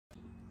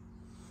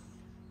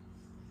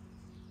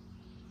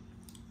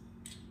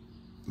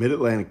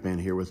Mid-Atlantic Man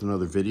here with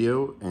another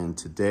video, and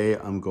today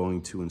I'm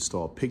going to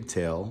install a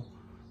pigtail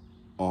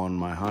on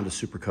my Honda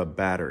Super Cub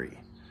battery.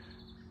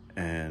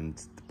 And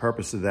the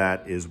purpose of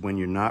that is when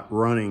you're not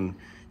running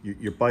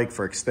your bike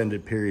for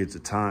extended periods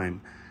of time,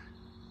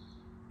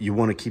 you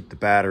want to keep the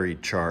battery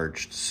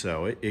charged,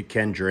 so it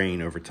can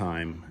drain over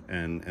time,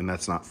 and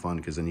that's not fun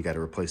because then you got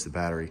to replace the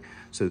battery.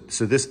 So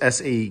this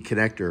SAE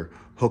connector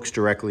hooks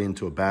directly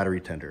into a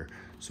battery tender,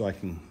 so I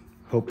can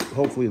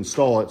hopefully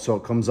install it so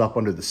it comes up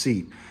under the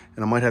seat.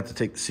 And I might have to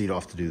take the seat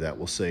off to do that,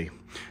 we'll see.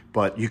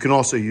 But you can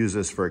also use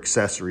this for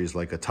accessories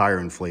like a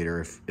tire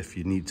inflator if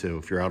you need to,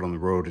 if you're out on the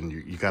road and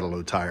you got a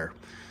low tire.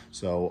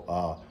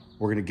 So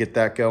we're gonna get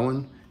that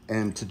going.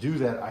 And to do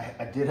that,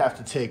 I did have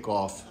to take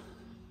off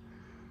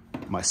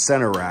my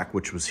center rack,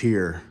 which was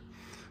here,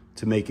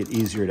 to make it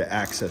easier to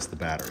access the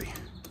battery.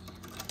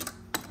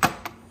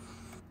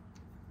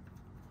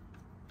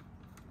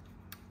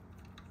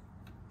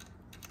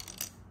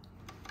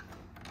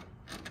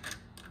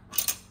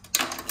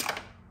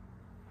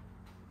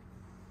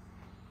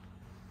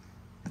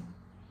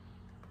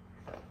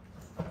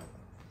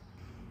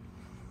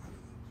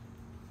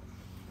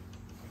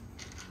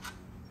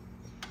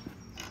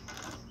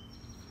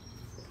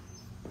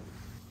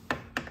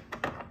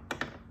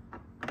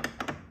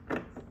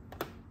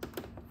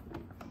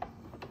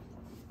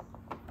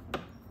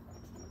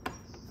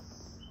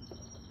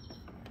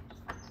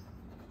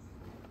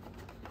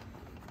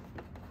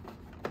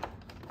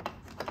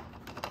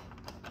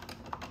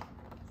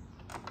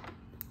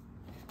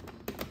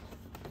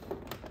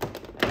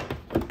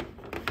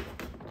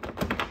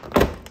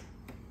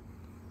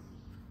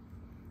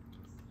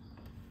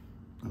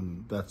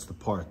 That's the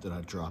part that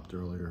I dropped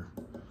earlier,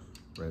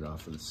 right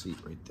off of the seat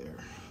right there.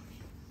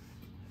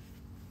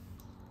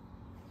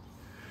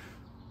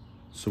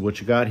 So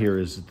what you got here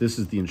is, this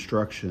is the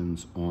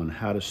instructions on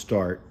how to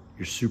start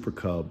your Super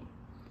Cub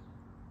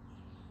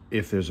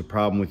if there's a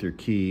problem with your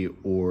key,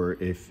 or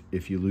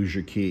if you lose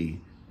your key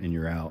and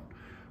you're out.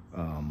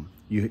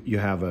 You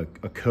have a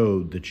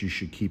code that you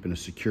should keep in a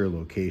secure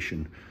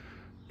location,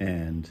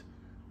 and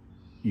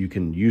you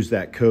can use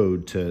that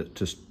code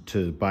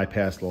to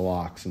bypass the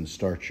locks and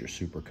start your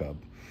Super Cub.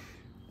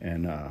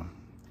 And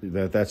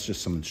that's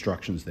just some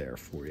instructions there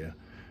for you.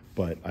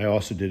 But I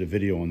also did a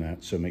video on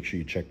that, so make sure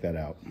you check that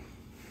out.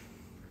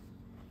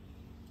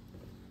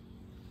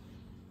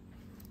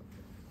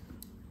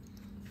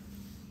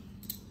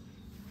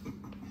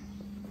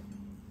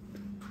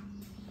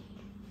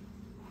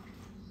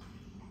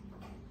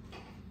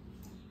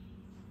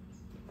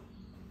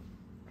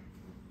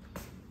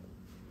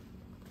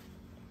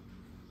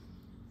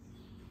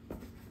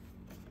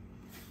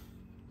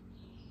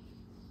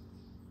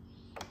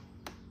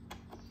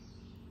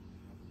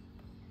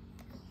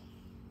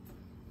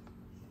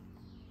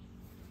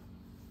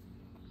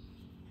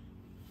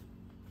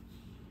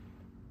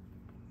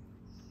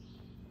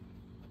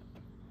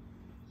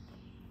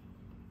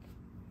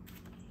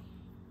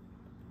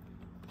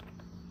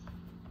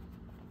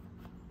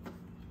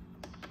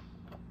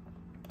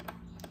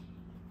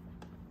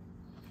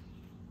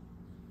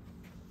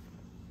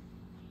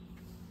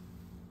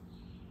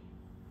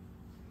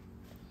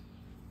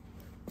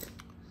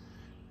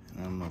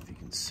 I don't know if you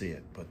can see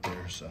it, but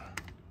there's a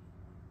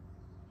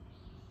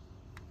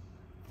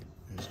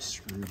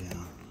screw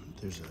down.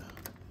 There's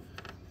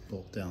a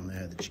bolt down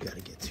there that you got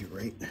to get to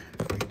right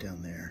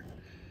down there.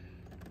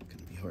 It's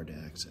gonna be hard to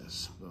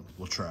access, but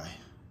we'll try.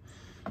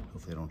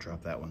 Hopefully I don't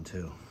drop that one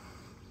too.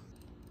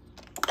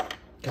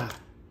 God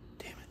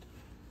damn it.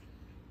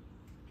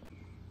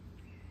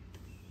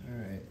 All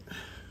right,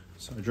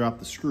 so I dropped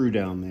the screw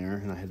down there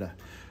and I had to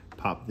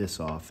pop this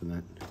off, and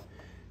that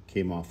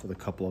came off with a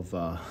couple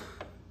of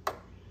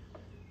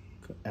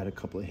at a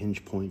couple of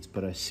hinge points,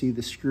 but I see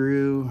the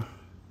screw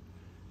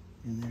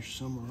and there's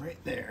somewhere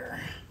right there.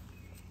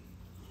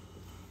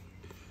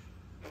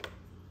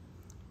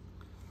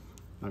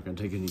 Not gonna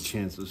take any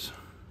chances.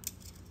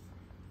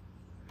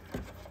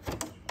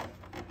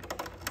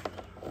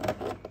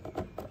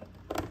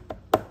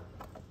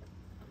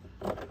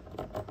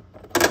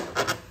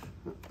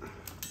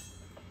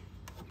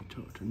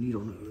 Talk to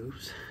needle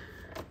nose.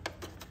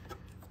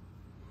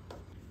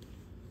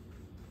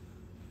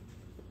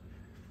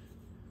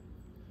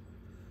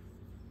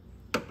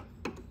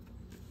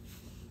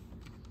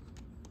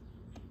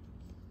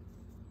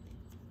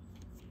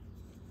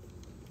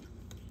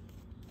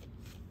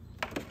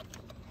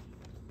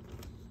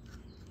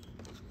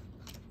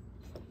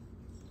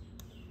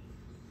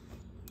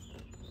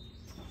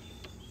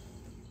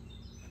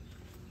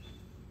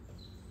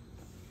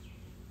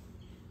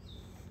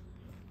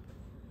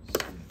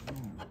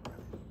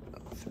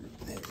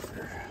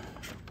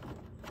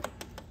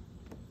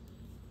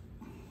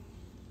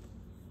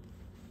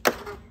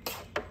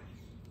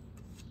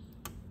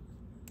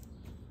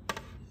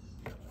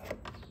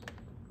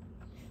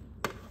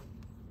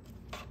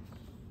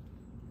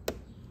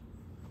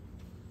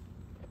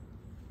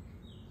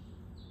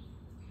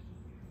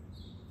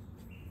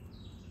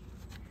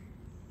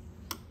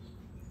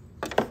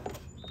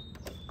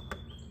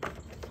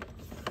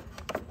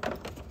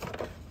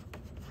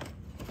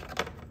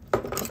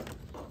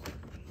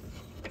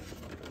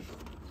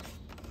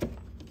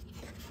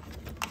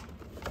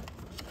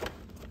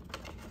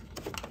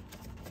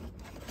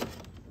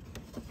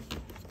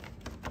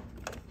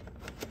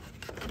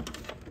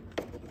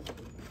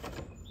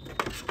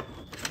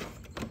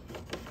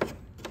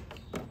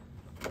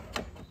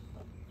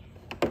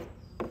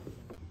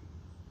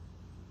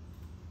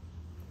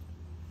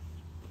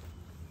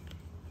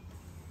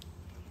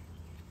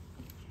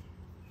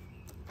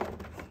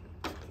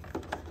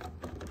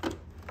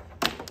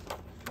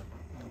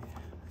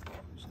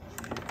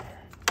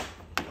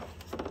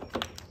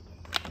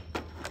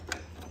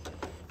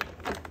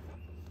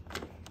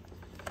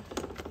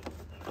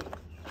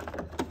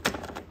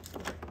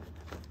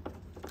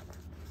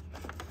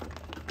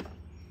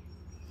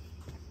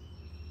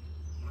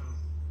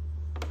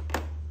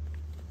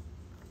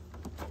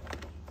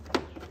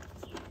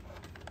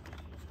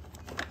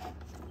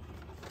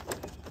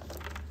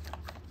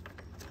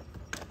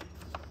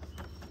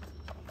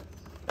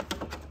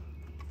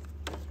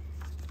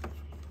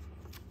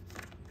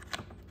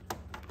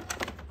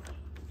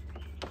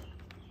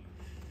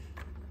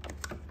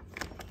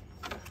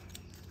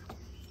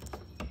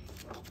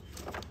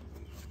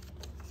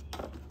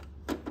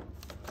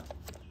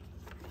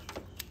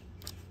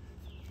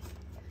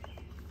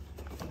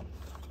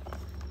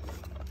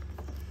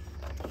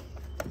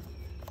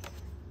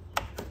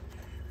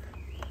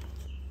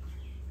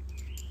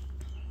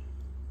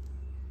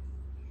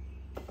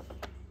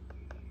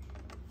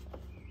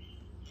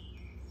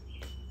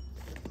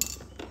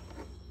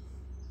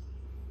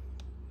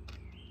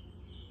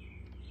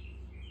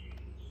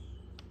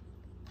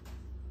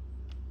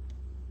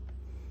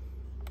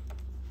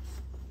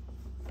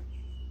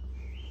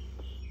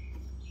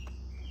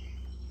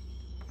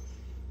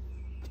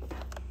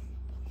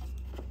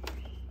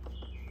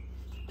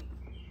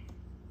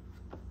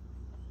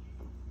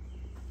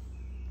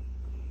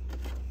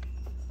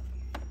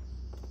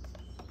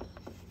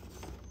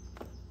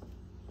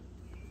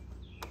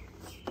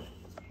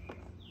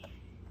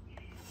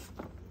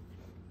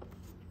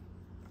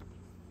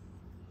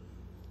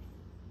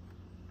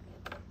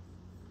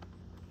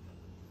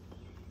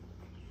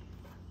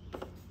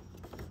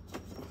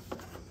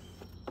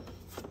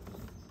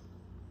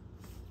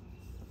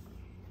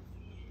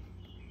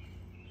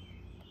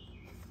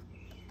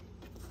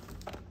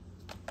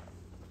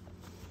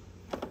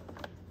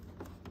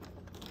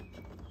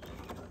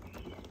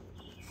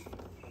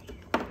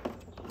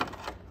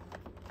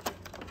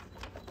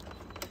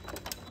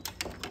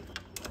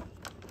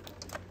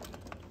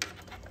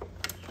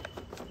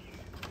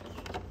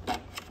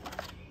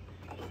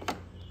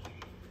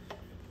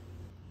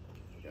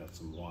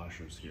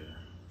 screws here.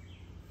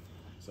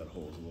 So that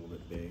hole's a little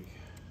bit big.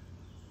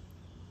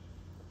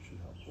 Should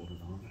help hold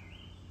it on.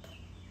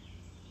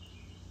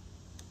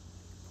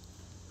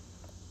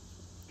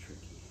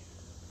 Tricky.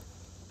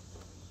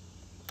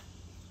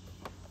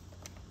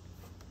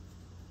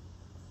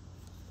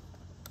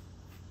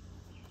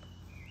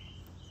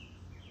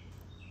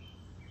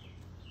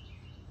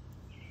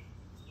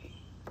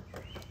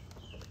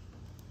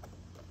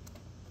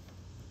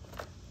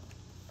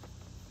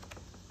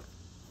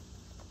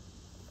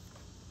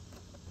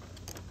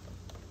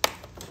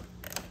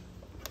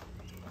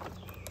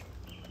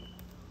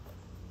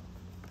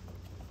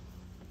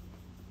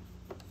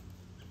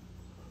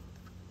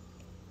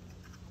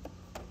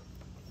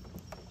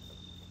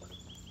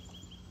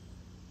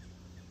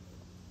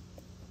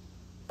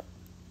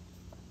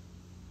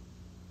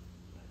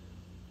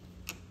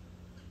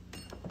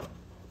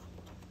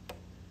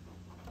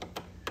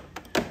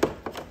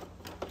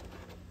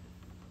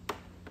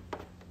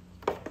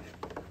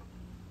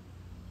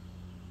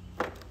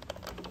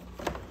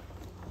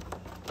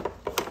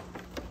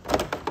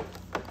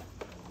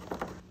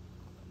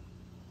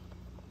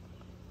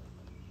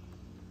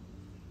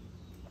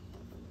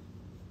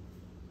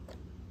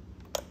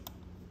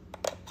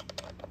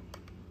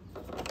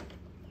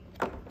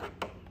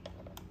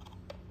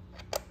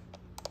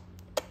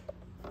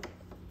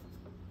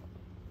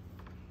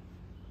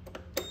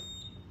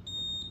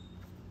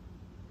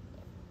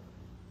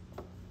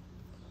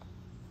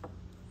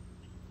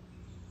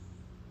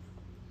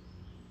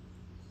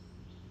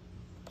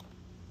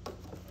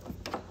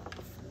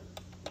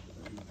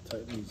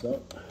 Tighten these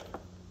up.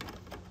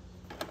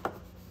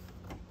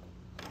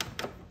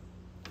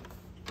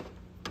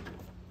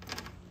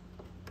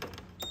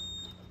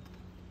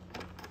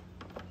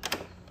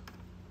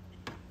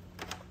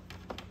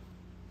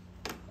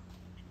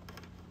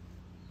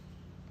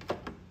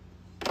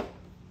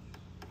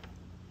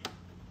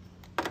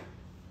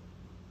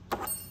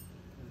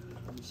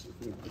 Let's see if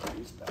we can put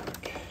these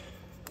back.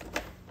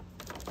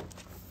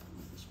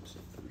 This will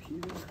sit through here.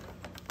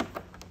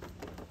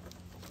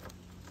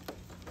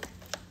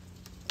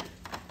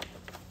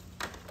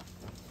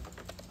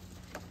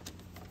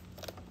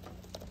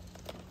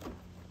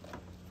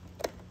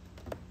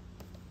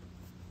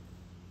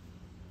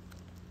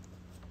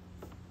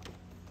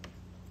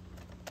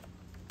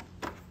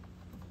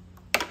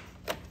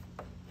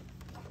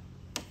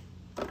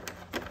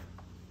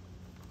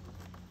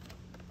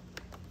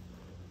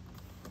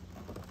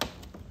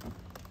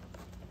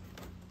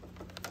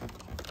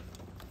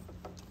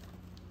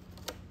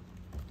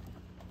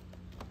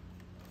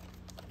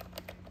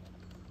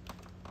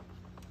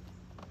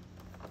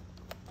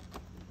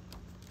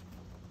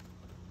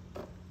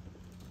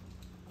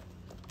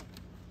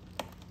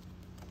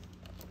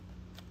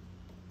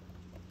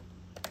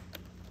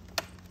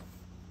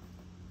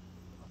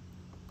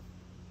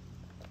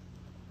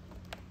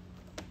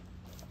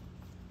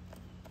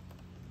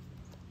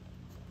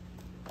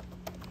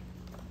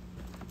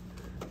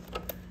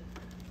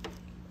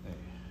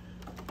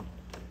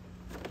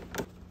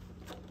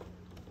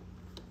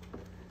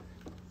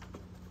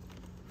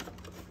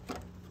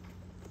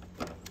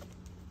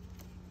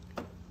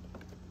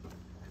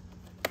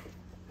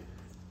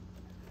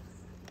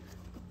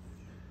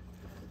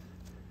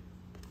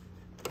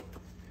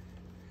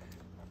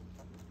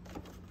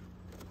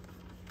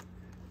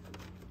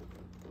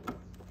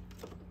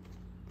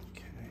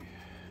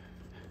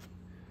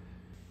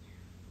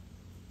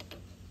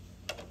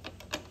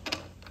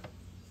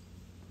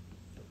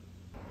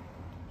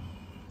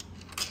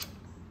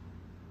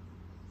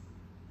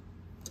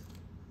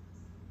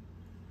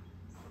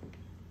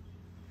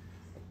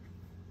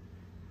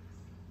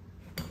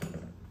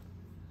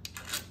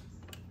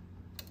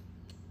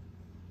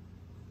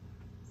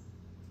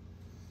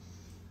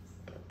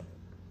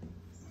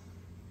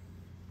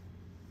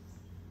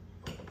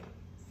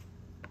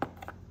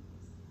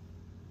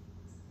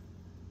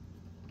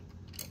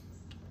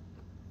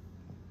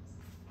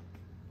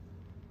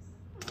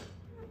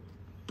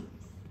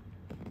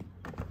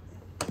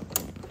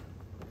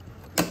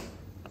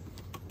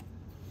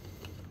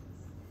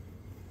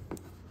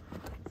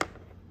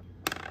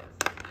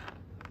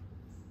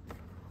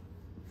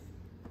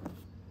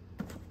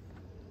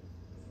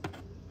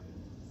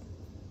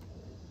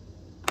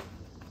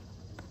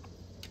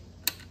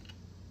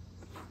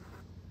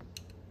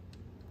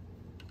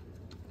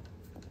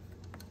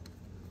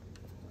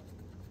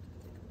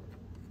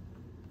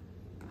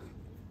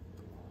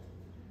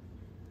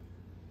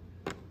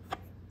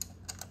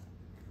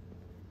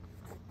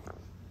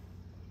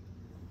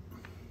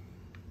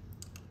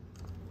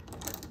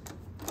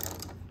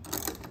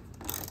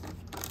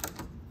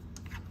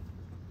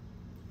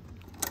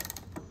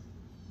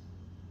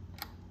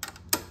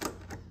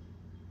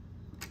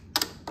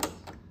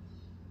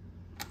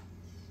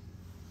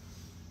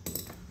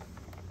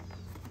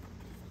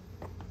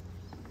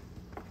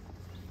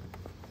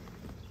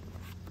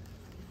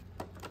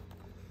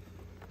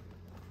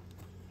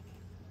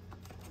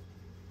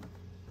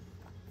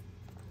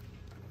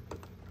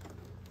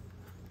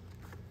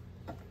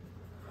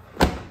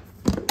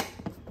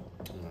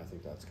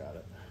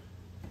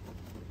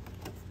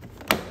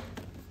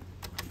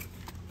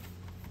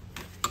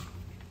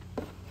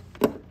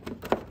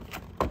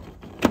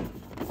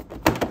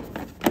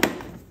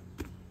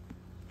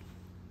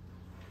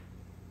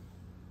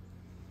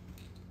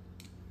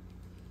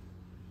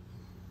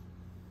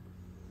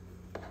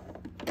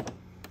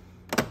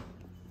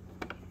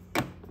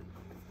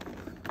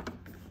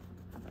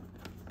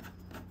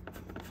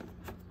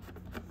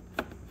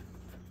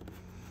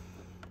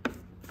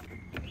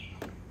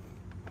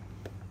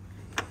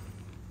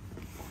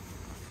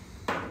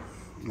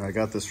 I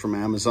got this from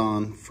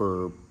Amazon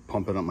for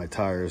pumping up my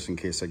tires in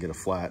case I get a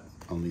flat.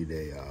 I'll need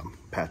a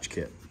patch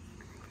kit.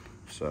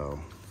 So,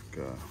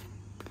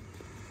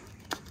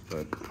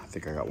 but I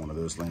think I got one of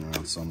those laying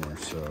around somewhere.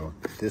 So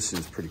this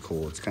is pretty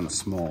cool. It's kind of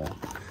small,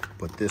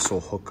 but this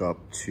will hook up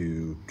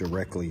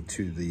directly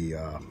to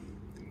the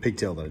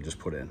pigtail that I just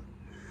put in.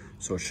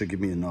 So it should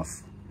give me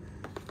enough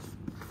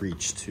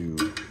reach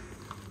to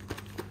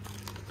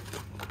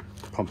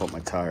pump up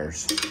my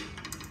tires.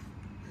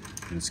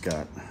 And it's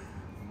got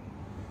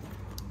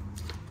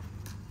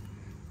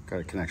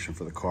a connection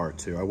for the car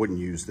too. I wouldn't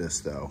use this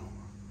though.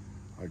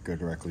 I'd go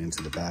directly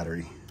into the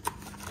battery.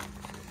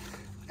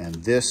 And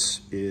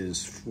this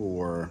is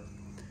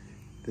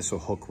this will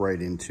hook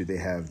right into, they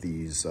have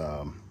these,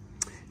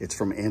 it's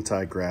from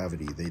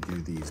Anti-Gravity. They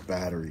do these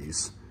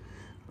batteries,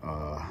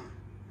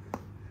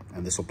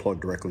 and this will plug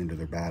directly into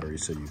their battery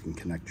so you can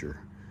connect your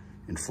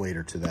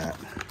inflator to that.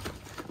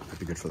 That'd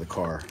be good for the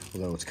car,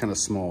 although it's kind of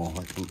small.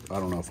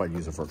 I don't know if I'd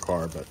use it for a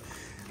car, but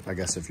I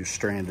guess if you're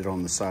stranded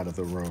on the side of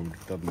the road,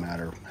 it doesn't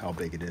matter how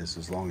big it is,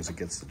 as long as it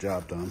gets the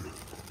job done.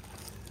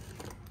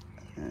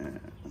 And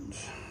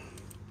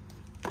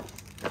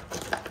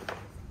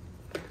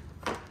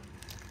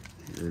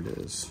here it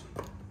is.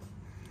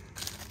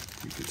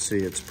 You can see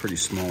it's pretty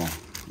small.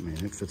 I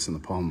mean, it fits in the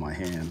palm of my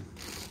hand.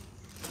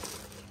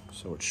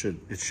 So it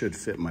should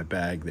fit my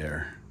bag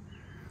there,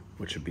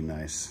 which would be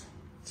nice.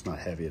 It's not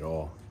heavy at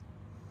all.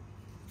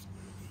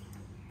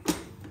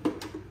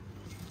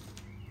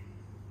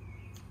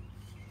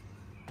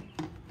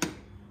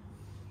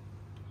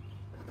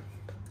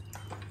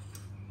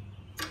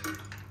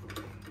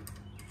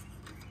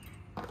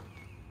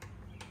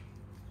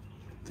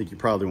 I think you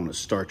probably want to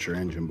start your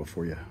engine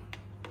before you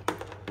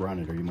run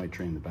it, or you might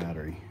drain the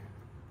battery.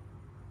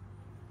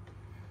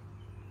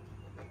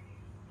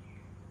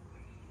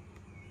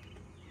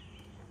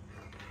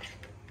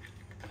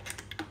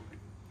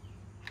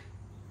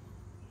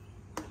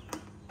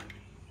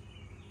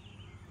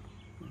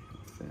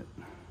 Fit.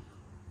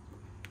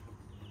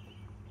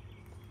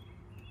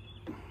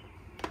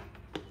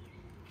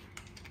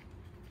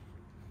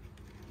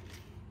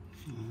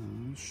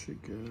 This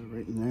should go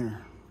right in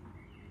there.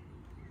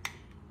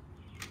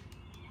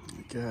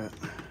 Like that.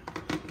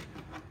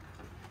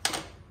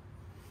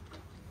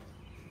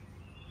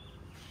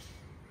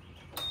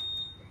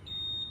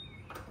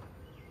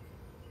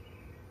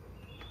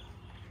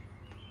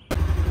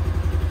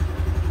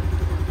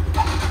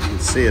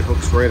 See, it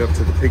hooks right up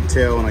to the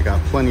pigtail, and I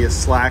got plenty of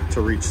slack to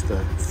reach the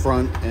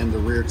front and the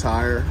rear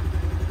tire.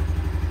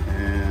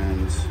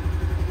 And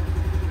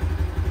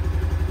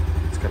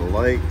it's got a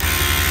light,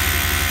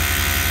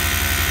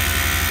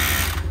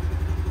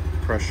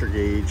 pressure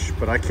gauge,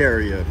 but I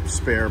carry a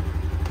spare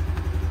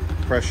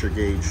pressure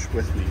gauge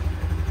with me.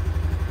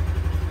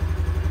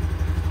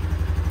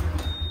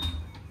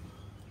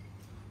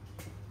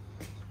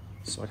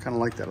 So I kind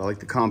of like that. I like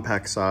the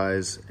compact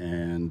size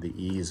and the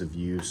ease of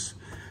use.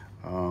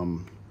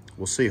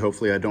 We'll see.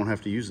 Hopefully I don't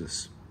have to use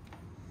this.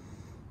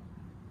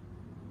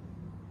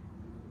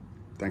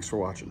 Thanks for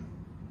watching.